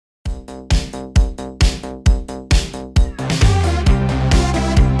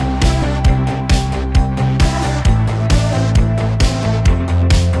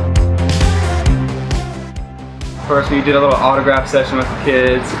First, we did a little autograph session with the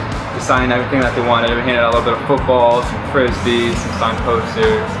kids. We signed everything that they wanted. We handed out a little bit of football, some frisbees, some signed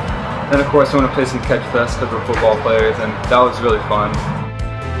posters. Then of course, we want to play some catch with us because we're football players, and that was really fun.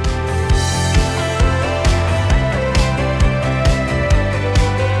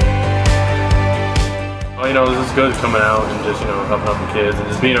 Well, you know, this is good coming out and just, you know, helping out the kids and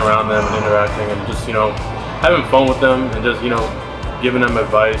just being around them and interacting and just, you know, having fun with them and just, you know, giving them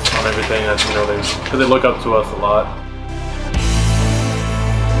advice on everything that, you know, because they look up to us a lot.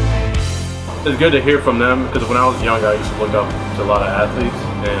 It's good to hear from them because when I was young, I used to look up to a lot of athletes,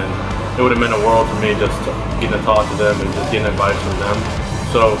 and it would have meant a world to me just getting to talk to them and just getting advice from them.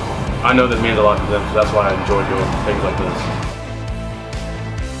 So I know this means a lot to them, so that's why I enjoy doing things like this.